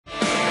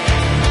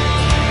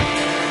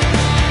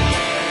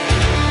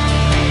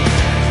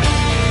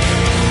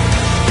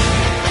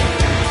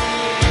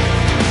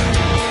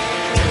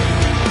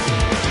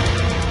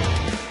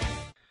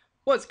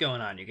What's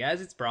going on, you guys?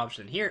 It's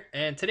Brobson here,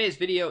 and today's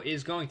video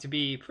is going to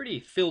be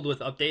pretty filled with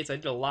updates. I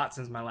did a lot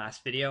since my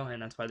last video,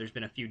 and that's why there's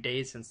been a few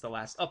days since the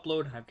last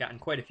upload. I've gotten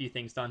quite a few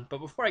things done, but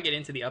before I get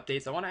into the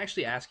updates, I want to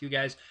actually ask you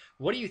guys,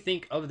 what do you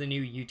think of the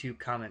new YouTube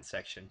comment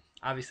section?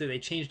 Obviously, they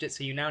changed it,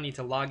 so you now need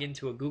to log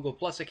into a Google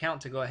Plus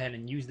account to go ahead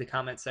and use the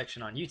comment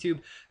section on YouTube.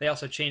 They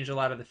also changed a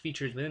lot of the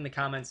features within the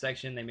comment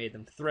section. They made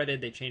them threaded.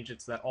 They changed it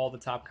so that all the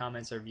top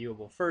comments are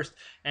viewable first,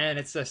 and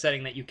it's a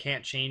setting that you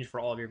can't change for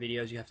all of your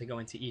videos. You have to go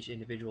into each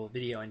individual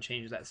video and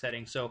change that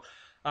setting. So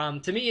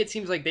to me, it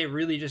seems like they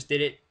really just did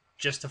it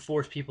just to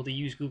force people to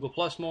use Google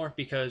Plus more,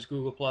 because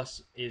Google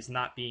Plus is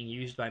not being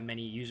used by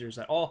many users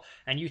at all,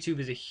 and YouTube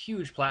is a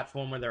huge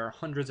platform where there are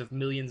hundreds of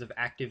millions of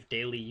active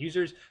daily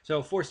users,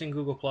 so forcing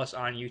Google Plus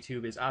on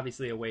YouTube is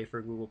obviously a way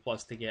for Google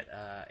Plus to get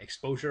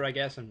exposure, I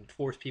guess, and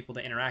force people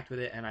to interact with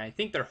it. And I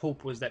think their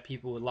hope was that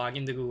people would log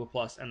into Google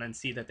Plus and then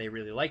see that they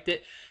really liked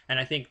it, and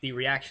I think the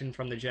reaction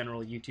from the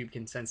general YouTube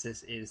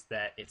consensus is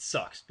that it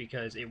sucks,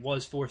 because it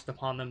was forced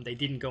upon them. They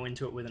didn't go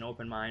into it with an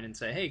open mind and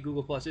say, hey,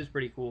 Google Plus is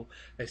pretty cool.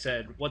 They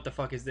said, what the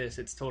fuck is this?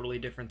 It's totally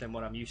different than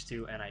what I'm used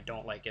to, and I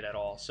don't like it at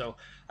all. So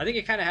I think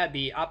it kind of had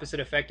the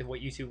opposite effect of what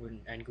YouTube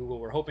and Google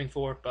were hoping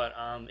for, but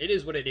it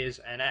is what it is.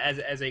 And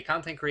as a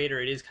content creator,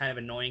 it is kind of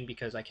annoying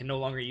because I can no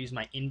longer use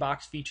my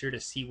inbox feature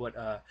to see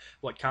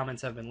what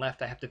comments have been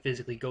left. I have to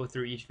physically go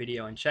through each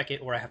video and check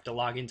it, or I have to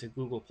log into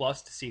Google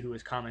Plus to see who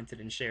has commented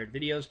and shared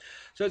videos.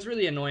 So it's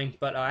really annoying,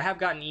 but I have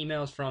gotten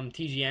emails from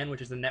TGN,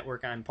 which is the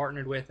network I'm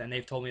partnered with, and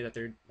they've told me that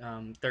there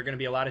are going to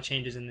be a lot of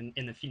changes in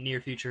the near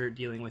future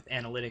dealing with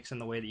analytics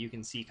and the way that you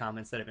can see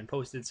comments that have been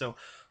posted. So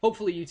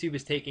hopefully YouTube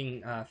is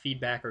taking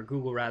feedback, or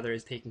Google rather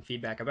is taking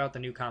feedback about the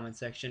new comment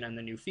section and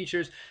the new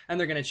features, and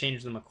they're going to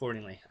change them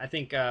accordingly. I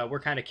think we're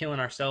kind of killing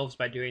ourselves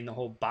by doing the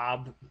whole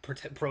Bob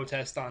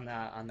protest on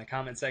the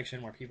comment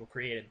section, where people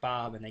created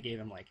Bob and they gave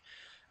him like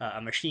a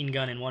machine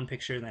gun in one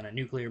picture, then a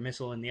nuclear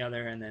missile in the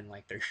other, and then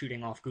like they're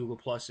shooting off Google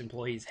Plus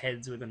employees'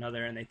 heads with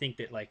another, and they think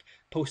that like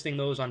posting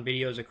those on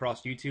videos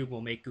across YouTube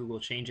will make Google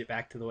change it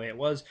back to the way it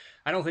was.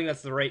 I don't think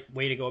that's the right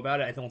way to go about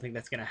it. I don't think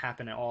that's going to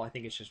happen at all. I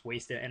think it's just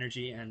wasted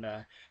energy, and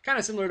kind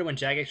of similar to when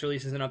Jagex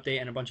releases an update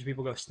and a bunch of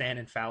people go stand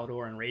in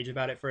Falador and rage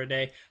about it for a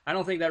day. I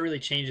don't think that really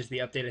changes the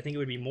update. I think it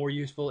would be more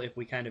useful if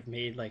we kind of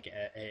made like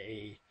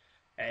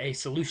a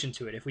solution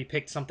to it. If we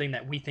picked something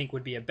that we think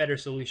would be a better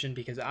solution,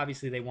 because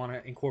obviously they want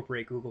to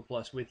incorporate Google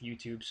Plus with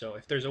YouTube. So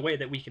if there's a way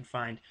that we could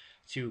find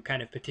to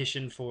kind of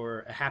petition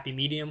for a happy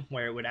medium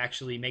where it would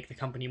actually make the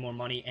company more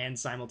money and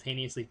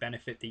simultaneously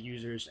benefit the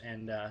users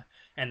and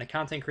the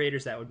content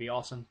creators, that would be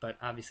awesome. But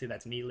obviously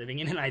that's me living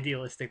in an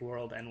idealistic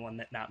world, and one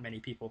that not many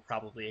people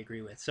probably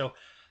agree with. So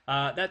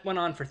that went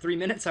on for 3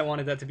 minutes. I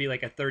wanted that to be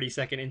like a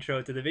 30-second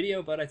intro to the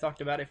video, but I talked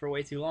about it for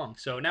way too long.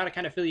 So now to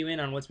kind of fill you in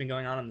on what's been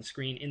going on the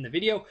screen in the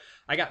video,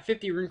 I got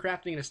 50 rune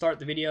crafting to start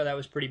the video. That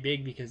was pretty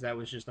big because that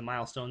was just a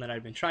milestone that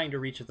I'd been trying to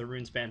reach with the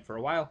rune span for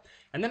a while.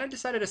 And then I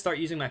decided to start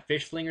using my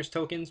fish flingers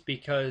tokens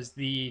because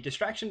the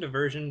distraction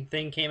diversion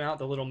thing came out,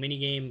 the little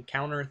minigame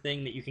counter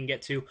thing that you can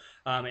get to.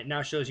 It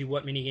now shows you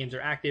what minigames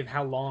are active,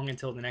 how long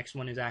until the next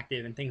one is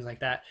active, and things like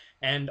that.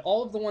 And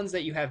all of the ones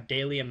that you have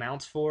daily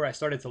amounts for, I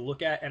started to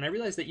look at, and I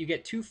realized that you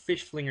get 2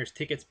 fish flingers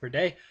tickets per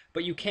day,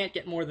 but you can't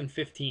get more than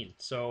 15.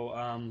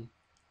 So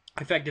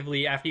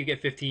effectively, after you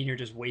get 15, you're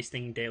just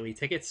wasting daily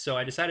tickets. So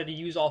I decided to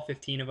use all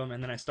 15 of them,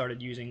 and then I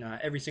started using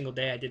every single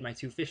day. I did my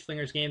 2 fish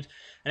flingers games,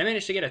 and I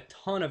managed to get a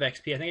ton of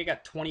XP. I think I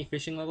got 20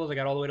 fishing levels. I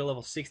got all the way to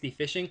level 60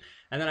 fishing,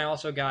 and then I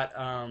also got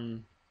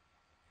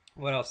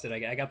what else did I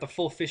get? I got the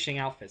full fishing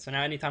outfit. So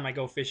now anytime I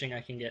go fishing,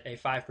 I can get a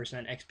 5%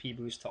 XP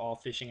boost to all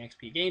fishing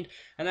XP gained.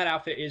 And that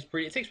outfit is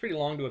it takes pretty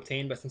long to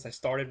obtain, but since I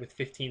started with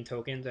 15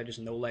 tokens, I just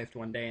no-lifed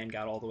one day and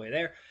got all the way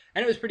there.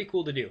 And it was pretty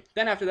cool to do.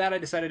 Then after that, I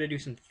decided to do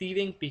some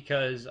thieving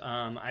because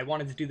I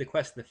wanted to do the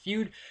quest, the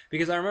feud,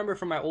 because I remember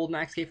from my old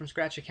Max K from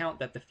Scratch account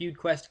that the feud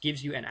quest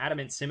gives you an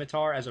adamant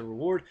scimitar as a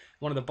reward.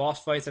 One of the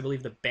boss fights, I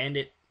believe the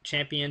bandit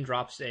champion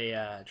drops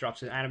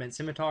an adamant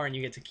scimitar, and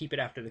you get to keep it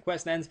after the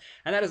quest ends,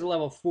 and that is a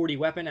level 40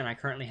 weapon, and I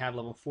currently have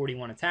level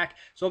 41 attack,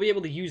 so I'll be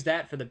able to use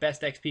that for the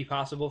best XP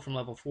possible from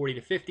level 40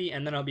 to 50,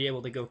 and then I'll be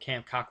able to go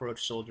camp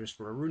cockroach soldiers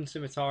for a rune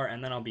scimitar,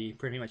 and then I'll be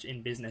pretty much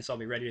in business. I'll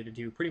be ready to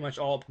do pretty much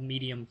all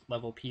medium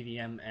level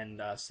PVM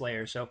and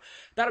Slayer, so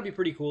that'll be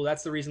pretty cool.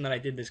 That's the reason that I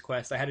did this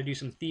quest. I had to do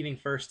some thieving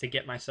first to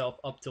get myself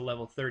up to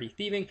level 30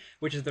 thieving,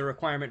 which is the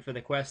requirement for the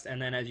quest, and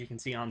then as you can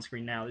see on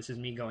screen now, this is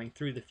me going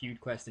through the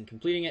feud quest and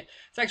completing it.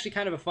 It's actually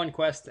kind of a fun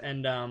quest,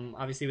 and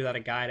obviously without a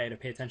guide, I had to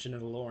pay attention to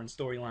the lore and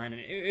storyline,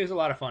 and it was a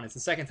lot of fun. It's the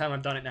second time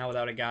I've done it now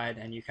without a guide,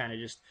 and you kind of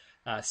just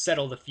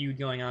settle the feud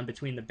going on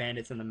between the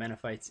bandits and the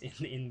Menophites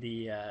in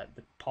the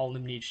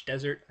Polnimnich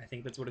Desert. I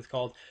think that's what it's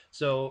called.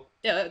 So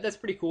yeah, that's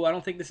pretty cool. I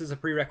don't think this is a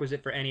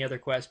prerequisite for any other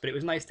quest, but it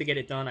was nice to get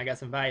it done. I got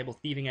some valuable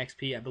thieving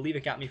XP. I believe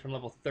it got me from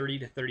level 30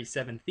 to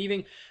 37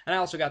 thieving, and I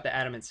also got the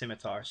adamant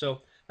scimitar.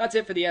 So that's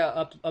it for the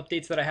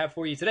updates that I have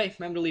for you today.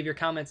 Remember to leave your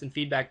comments and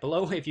feedback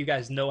below. If you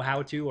guys know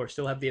how to or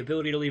still have the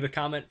ability to leave a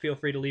comment, feel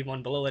free to leave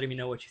one below letting me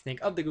know what you think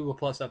of the Google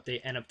Plus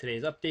update and of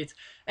today's updates.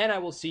 And I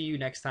will see you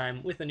next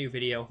time with a new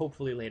video,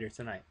 hopefully later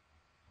tonight.